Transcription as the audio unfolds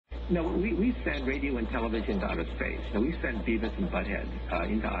No, we send radio and television to outer space. So we send Beavis and Butthead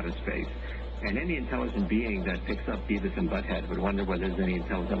into outer space. And any intelligent being that picks up Beavis and Butthead would wonder whether there's any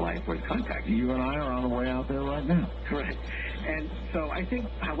intelligent life worth contacting. You and I are on the way out there right now. Correct. And so I think,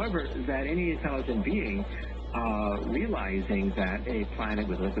 however, that any intelligent being realizing that a planet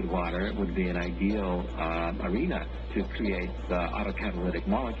with liquid water would be an ideal arena to create autocatalytic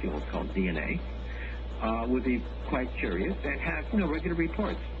molecules called DNA would be quite curious and have, regular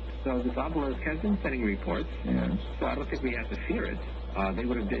reports. So this obelisk has been sending reports, so I don't think we have to fear it. They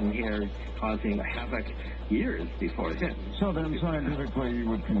would have been here causing havoc years before then. So then, scientifically, you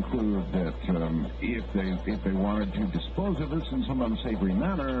would conclude that if they wanted to dispose of us in some unsavory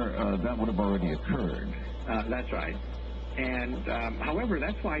manner, that would have already occurred. That's right. And, however,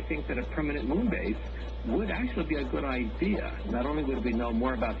 that's why I think that a permanent moon base would actually be a good idea. Not only would we know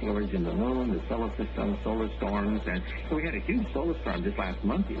more about the origin of the moon, the solar system, solar storms, and we had a huge solar storm just last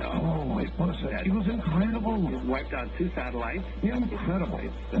month, Oh, it was incredible. It wiped out 2 satellites. Incredible.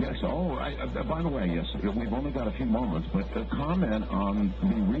 Yes, by the way, yes, we've only got a few moments, but comment on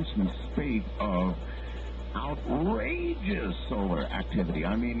the recent spate of outrageous solar activity.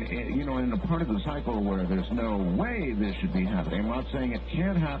 I mean, in a part of the cycle where there's no way this should be happening. I'm not saying it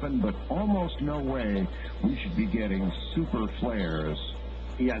can't happen, but almost no way we should be getting super flares.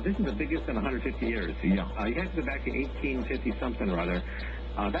 Yeah, this is the biggest in 150 years. Yeah. You have to go back to 1850-something or other.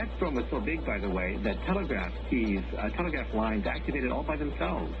 That storm was so big, by the way, that telegraph lines activated all by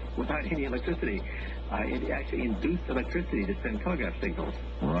themselves without any electricity. It actually induced electricity to send telegraph signals.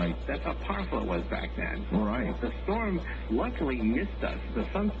 Right. That's how powerful it was back then. Right. The storm luckily missed us. The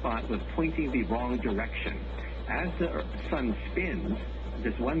sunspot was pointing the wrong direction. As the sun spins,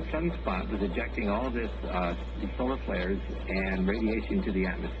 this one sunspot was ejecting all this solar flares and radiation to the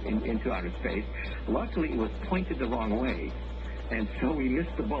atmosphere, into outer space. Luckily, it was pointed the wrong way. And so we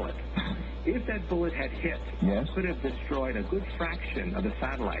missed the bullet. If that bullet had hit, it could have destroyed a good fraction of the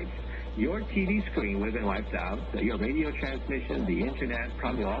satellites. Your TV screen would have been wiped out. Your radio transmission, the internet,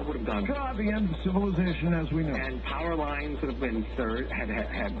 probably all would have gone. God, the end of civilization as we know. And power lines would have been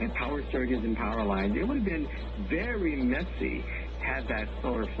had power surges in power lines. It would have been very messy had that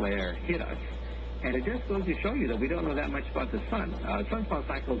solar flare hit us. And it just goes to show you that we don't know that much about the sun. Sunspot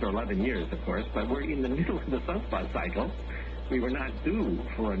cycles are 11 years, of course, but we're in the middle of the sunspot cycle. We were not due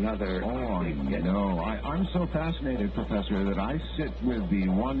for another... I'm so fascinated, Professor, that I sit with the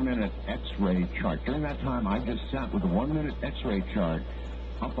 1-minute X-ray chart. During that time, I just sat with the 1-minute X-ray chart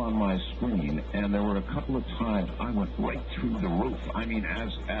up on my screen, and there were a couple of times I went right through the roof. I mean,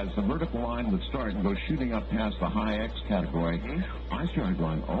 as the vertical line would start and go shooting up past the high X category, I started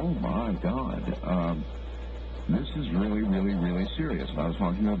going, oh, my God. This is really, really, really serious. I was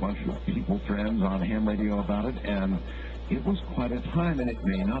talking to a bunch of people, friends on ham radio about it, and it was quite a time, and it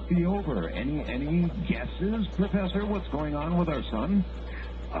may not be over. Any guesses, Professor, what's going on with our sun?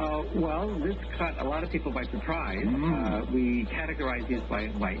 Well, this caught a lot of people by surprise. We categorize these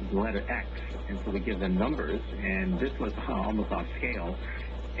by the letter X, and so we give them numbers, and this was almost off scale.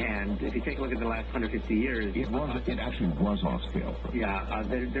 And if you take a look at the last 150 years... It actually was off scale. Yeah,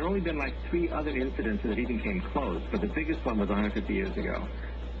 there only been like 3 other incidents that even came close, but the biggest one was 150 years ago.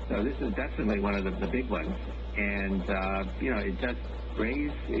 So this is definitely one of the big ones. And, it just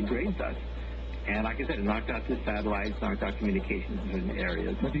grazed us. And like I said, it knocked out the satellites, knocked out communications in certain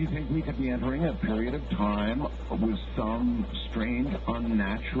areas. But do you think we could be entering a period of time with some strange,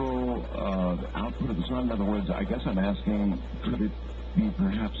 unnatural output of the sun? In other words, I guess I'm asking, could it be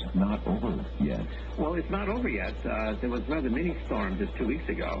perhaps not over yet? Well, it's not over yet. There was another mini-storm just 2 weeks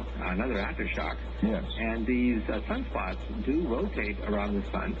ago, another aftershock. Yes. And these sunspots do rotate around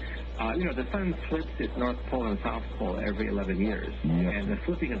the sun. The sun flips its North Pole and South Pole every 11 years. Yes. And the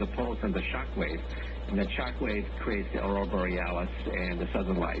flipping of the poles sends a shock wave. And that shock wave creates the aurora borealis and the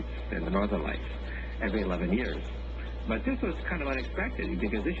southern lights and the northern lights every 11 years. But this was kind of unexpected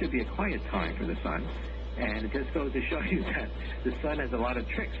because this should be a quiet time for the sun. And it just goes to show you that the sun has a lot of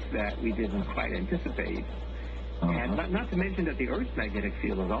tricks that we didn't quite anticipate. And not to mention that the Earth's magnetic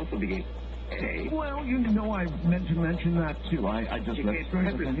field is also beginning. Well, I meant to mention that, too. I just... It gained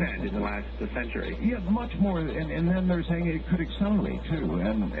 10% in the last century. Yeah, much more. And then they're saying it could accelerate, too,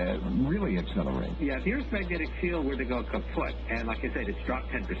 and really accelerate. Yeah, if the Earth's magnetic field were to go kaput, and like I said, it's dropped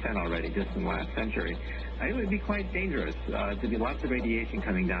 10% already just in the last century, it would be quite dangerous. There'd be lots of radiation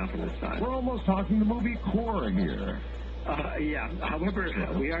coming down from the sun. We're almost talking the movie Core here. Yeah. However,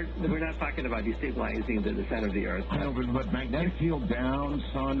 we're not talking about destabilizing the center of the Earth. I know, but magnetic field down,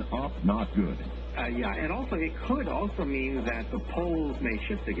 sun up, not good. Yeah, and also it could also mean that the poles may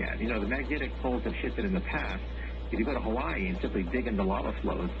shift again. The magnetic poles have shifted in the past. If you go to Hawaii and simply dig into lava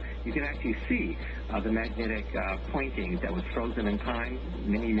flows, you can actually see the magnetic pointing that was frozen in time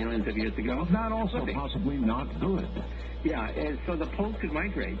many millions of years ago. Is that also possibly not good? Yeah, and so the poles could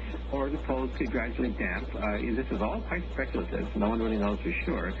migrate, or the poles could gradually damp. This is all quite speculative. No one really knows for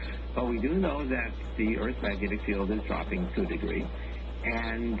sure. But we do know that the Earth's magnetic field is dropping to a degree.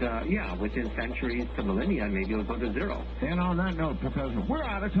 And, within centuries to millennia, maybe it'll go to zero. And on that note, Professor, we're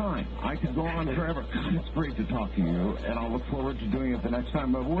out of time. I could go on forever. God, it's great to talk to you, and I'll look forward to doing it the next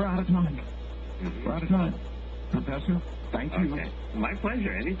time, but we're out of time. Mm-hmm. We're out of time. Professor, thank you. Okay. My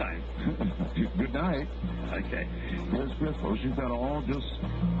pleasure. Anytime. Good night. Okay. Here's Crystal. She's got all just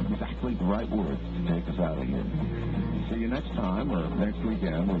exactly the right words to take us out of here. See you next time or next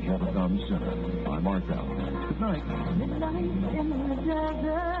weekend, whichever comes sooner. I'm Mark Bell. Good night. Midnight in the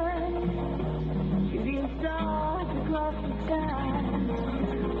desert, shooting stars across the sky.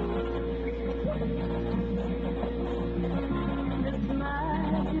 This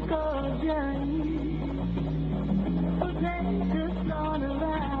magical journey.